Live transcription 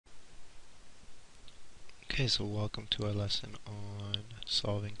Okay, so welcome to our lesson on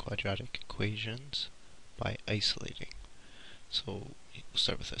solving quadratic equations by isolating. So we'll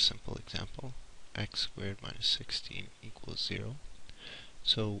start with a simple example. X squared minus 16 equals 0.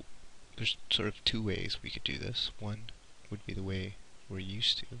 So there's sort of two ways we could do this. One would be the way we're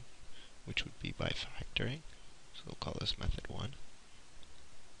used to, which would be by factoring. So we'll call this method 1.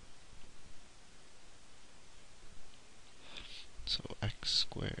 So x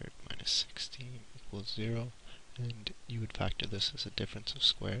squared minus 16 equals 0. And you would factor this as a difference of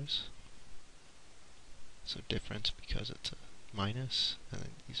squares. So difference because it's a minus, and then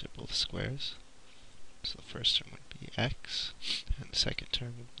these are both squares. So the first term would be x, and the second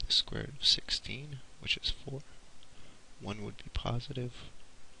term would be the square root of 16, which is 4. One would be positive,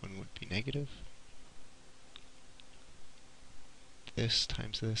 one would be negative. This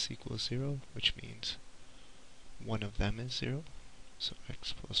times this equals 0, which means one of them is 0. So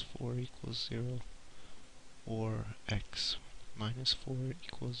x plus 4 equals 0. Or x minus 4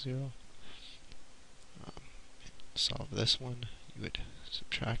 equals 0. Solve this one, you would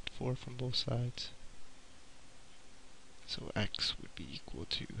subtract 4 from both sides. So x would be equal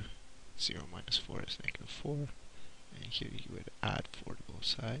to 0 minus 4 is negative 4. And here you would add 4 to both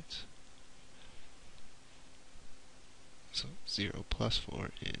sides. So 0 plus 4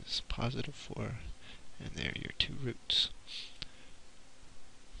 is positive 4, and there are your two roots.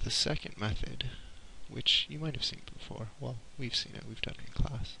 The second method, which you might have seen before, well, we've seen it, we've done it in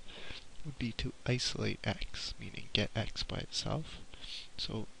class, would be to isolate x, meaning get x by itself.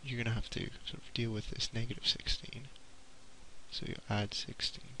 So you're going to have to sort of deal with this negative 16. So you add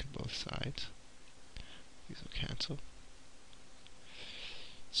 16 to both sides. These will cancel.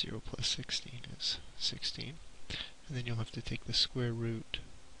 0 plus 16 is 16. And then you'll have to take the square root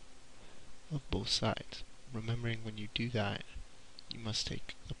of both sides. Remembering when you do that, you must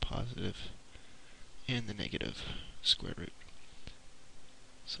take the positive and the negative square root.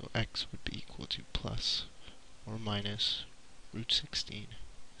 So x would be equal to plus or minus root 16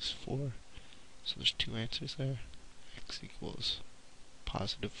 is 4. So there's two answers there. X equals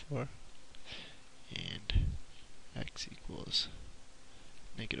positive 4 and x equals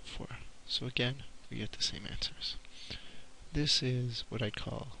negative 4. So again, we get the same answers. This is what I'd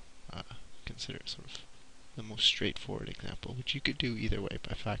call, consider sort of the most straightforward example, which you could do either way,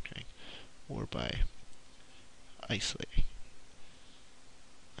 by factoring or by isolating.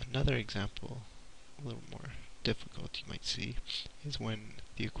 Another example, a little more difficult you might see, is when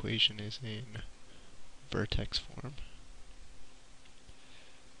the equation is in vertex form.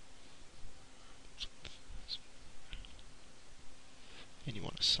 And you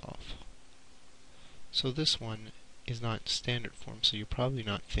want to solve. So this one is not in standard form, so you're probably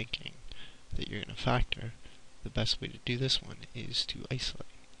not thinking that you're going to factor. The best way to do this one is to isolate.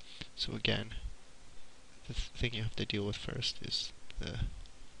 So again, the thing you have to deal with first is the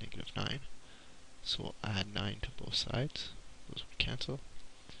negative 9. So we'll add 9 to both sides. Those would cancel.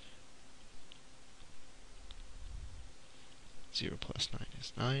 0 plus 9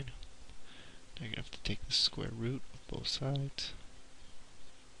 is 9. Now you're going to have to take the square root of both sides.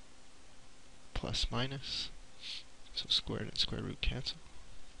 Plus minus. So squared and square root cancel.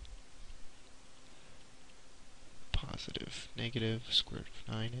 Positive, negative, square root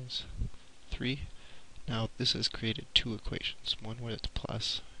of 9 is 3. Now this has created two equations, one where it's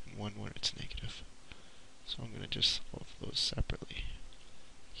plus and one where it's negative. So I'm going to just solve those separately.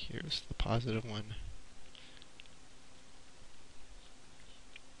 Here's the positive one.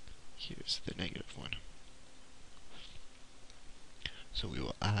 Here's the negative one. So we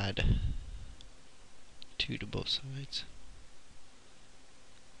will add 2 to both sides.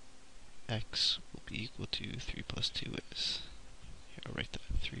 X will be equal to 3 plus 2 is, here I'll write that,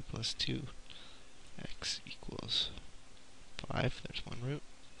 3 plus 2, x equals 5, there's one root.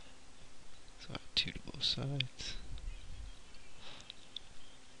 So add 2 to both sides.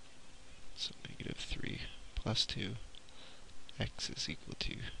 So negative 3 plus 2, x is equal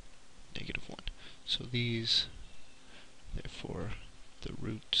to negative 1. So these, therefore, the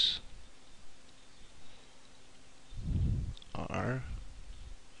roots are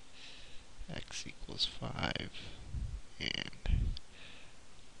x equals 5 and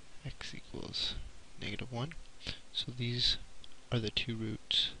x equals negative 1. So these are the two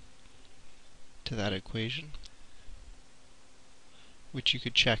roots to that equation, which you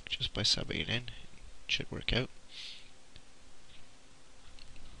could check just by subbing it in. It should work out.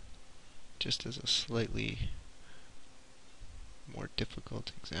 Just as a slightly more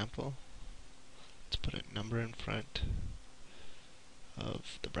difficult example, let's put a number in front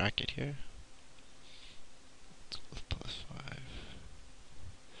of the bracket here. Let's go with plus 5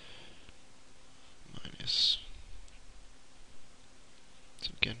 minus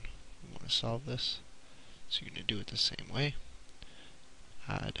to solve this. So you're going to do it the same way.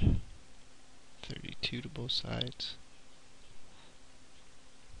 Add 32 to both sides.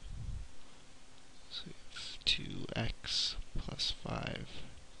 So you have 2x plus 5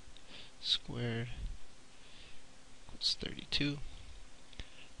 squared equals 32.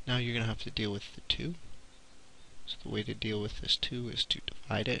 Now you're going to have to deal with the 2. So the way to deal with this 2 is to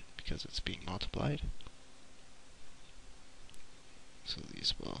divide it because it's being multiplied. So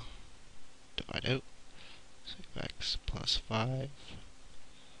these will divide out. So you have x plus 5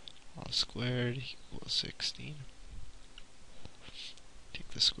 all squared equals 16. Take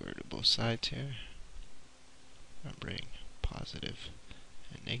the square root of both sides here. Remembering positive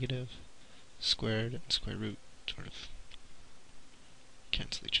and negative. Squared and square root sort of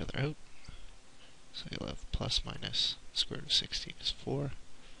cancel each other out. So you'll have plus minus square root of 16 is 4.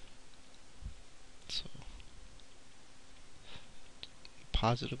 So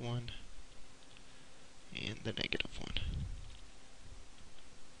positive 1 and the negative 1.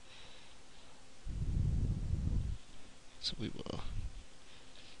 So we will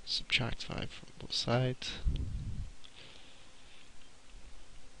subtract 5 from both sides.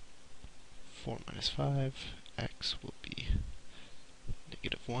 4 minus 5, x will be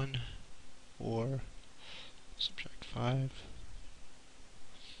negative 1, or subtract 5.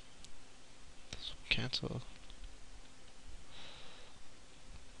 This will cancel.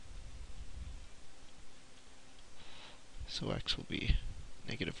 So x will be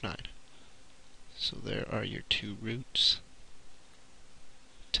negative 9. So there are your two roots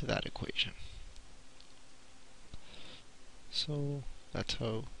to that equation. So that's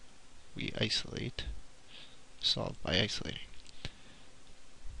how we solve by isolating.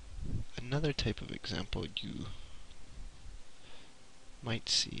 Another type of example you might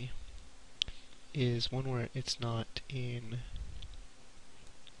see is one where it's not in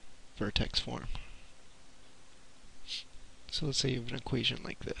vertex form. So let's say you have an equation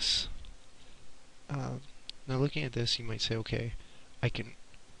like this. Now looking at this, you might say, okay, I'll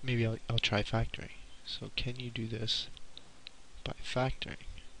try factoring. So can you do this by factoring?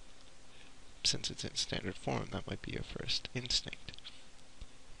 Since it's in standard form, that might be your first instinct.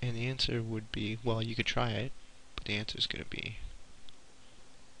 And the answer would be, well, you could try it, but the answer is going to be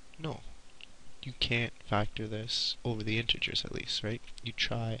no. You can't factor this over the integers, at least, right? You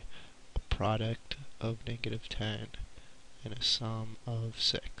try a product of negative 10 and a sum of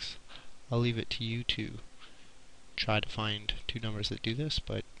 6. I'll leave it to you to try to find two numbers that do this,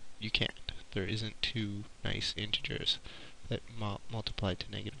 but you can't. There isn't two nice integers that multiply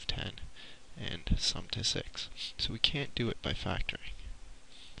to negative 10 and sum to 6. So we can't do it by factoring.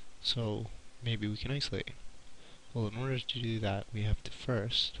 So maybe we can isolate. Well, in order to do that, we have to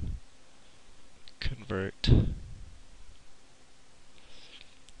first convert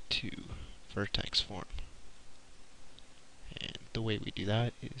to vertex form. And the way we do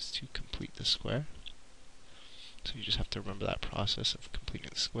that is to complete the square. So you just have to remember that process of completing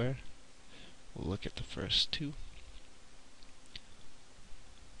the square. We'll look at the first two.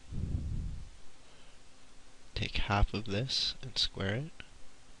 Take half of this and square it,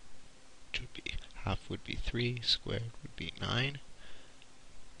 which would be, half would be 3, squared would be 9,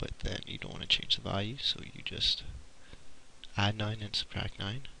 but then you don't want to change the value, so you just add 9 and subtract 9,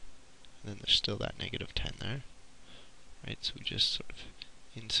 and then there's still that negative 10 there, right? So we just sort of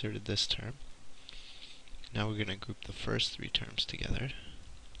inserted this term. Now we're going to group the first three terms together.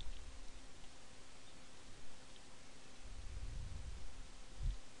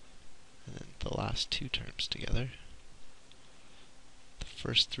 And then the last two terms together. The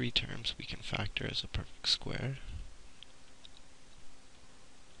first three terms we can factor as a perfect square.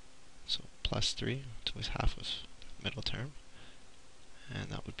 So plus 3, it's always half of the middle term. And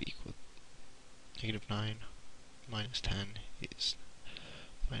that would be equal to negative 9 minus 10 is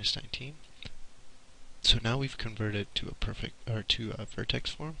minus 19. So now we've converted to a vertex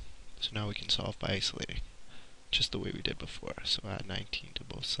form. So now we can solve by isolating, just the way we did before. So add 19 to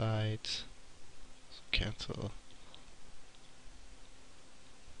both sides. So cancel.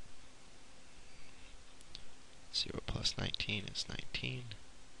 Zero plus 19 is 19.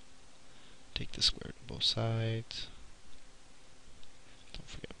 Take the square root of both sides. Don't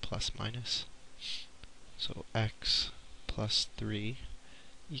forget plus minus. So x plus 3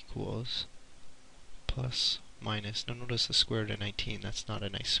 equals plus minus, now notice the square root of 19, that's not a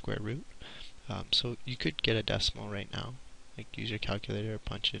nice square root. So you could get a decimal right now, like use your calculator,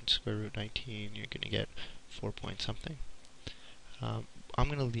 punch in square root 19, you're going to get 4 point something. I'm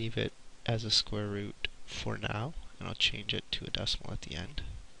going to leave it as a square root for now, and I'll change it to a decimal at the end.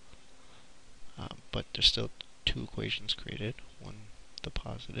 But there's still two equations created, one the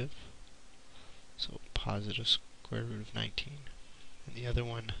positive, So positive square root of 19. And the other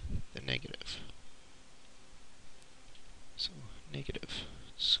one, the negative. So negative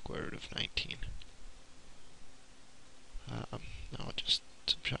square root of 19. Now I'll just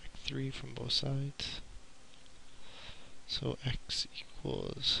subtract 3 from both sides. So x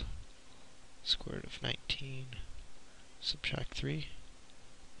equals square root of 19, subtract 3.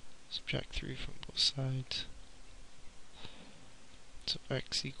 Subtract 3 from both sides. So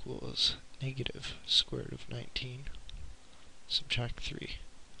x equals negative square root of 19, subtract 3.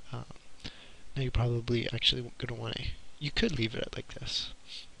 Now you're probably actually going to want to, you could leave it like this.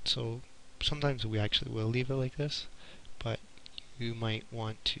 So sometimes we actually will leave it like this, but you might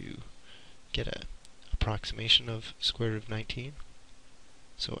want to get an approximation of square root of 19.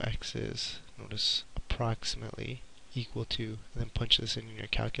 So x is, notice, approximately equal to, and then punch this in your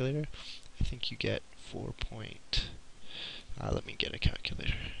calculator. I think you get 4 point, let me get a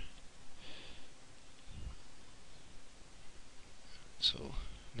calculator. So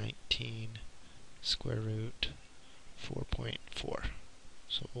 19 square root 4.4.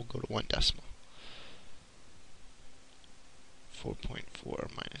 So we'll go to one decimal. 4.4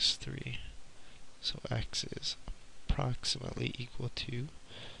 minus 3. So x is approximately equal to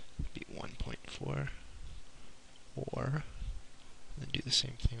be 1.4, or then do the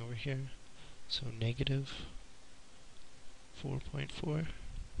same thing over here. So negative 4.4.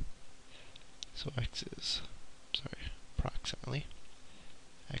 So x is, approximately.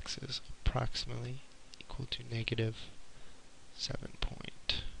 X is approximately equal to negative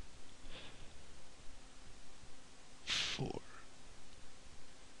 7.4.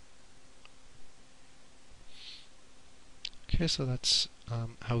 Okay, so that's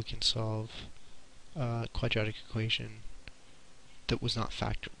how we can solve a quadratic equation that was not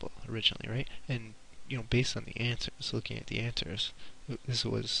factorable originally, right? And based on the answers, looking at the answers, this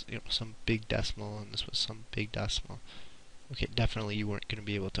was some big decimal and this was some big decimal. Okay, definitely you weren't going to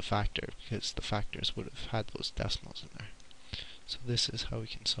be able to factor because the factors would have had those decimals in there. So this is how we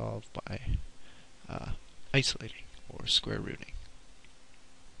can solve by isolating or square rooting.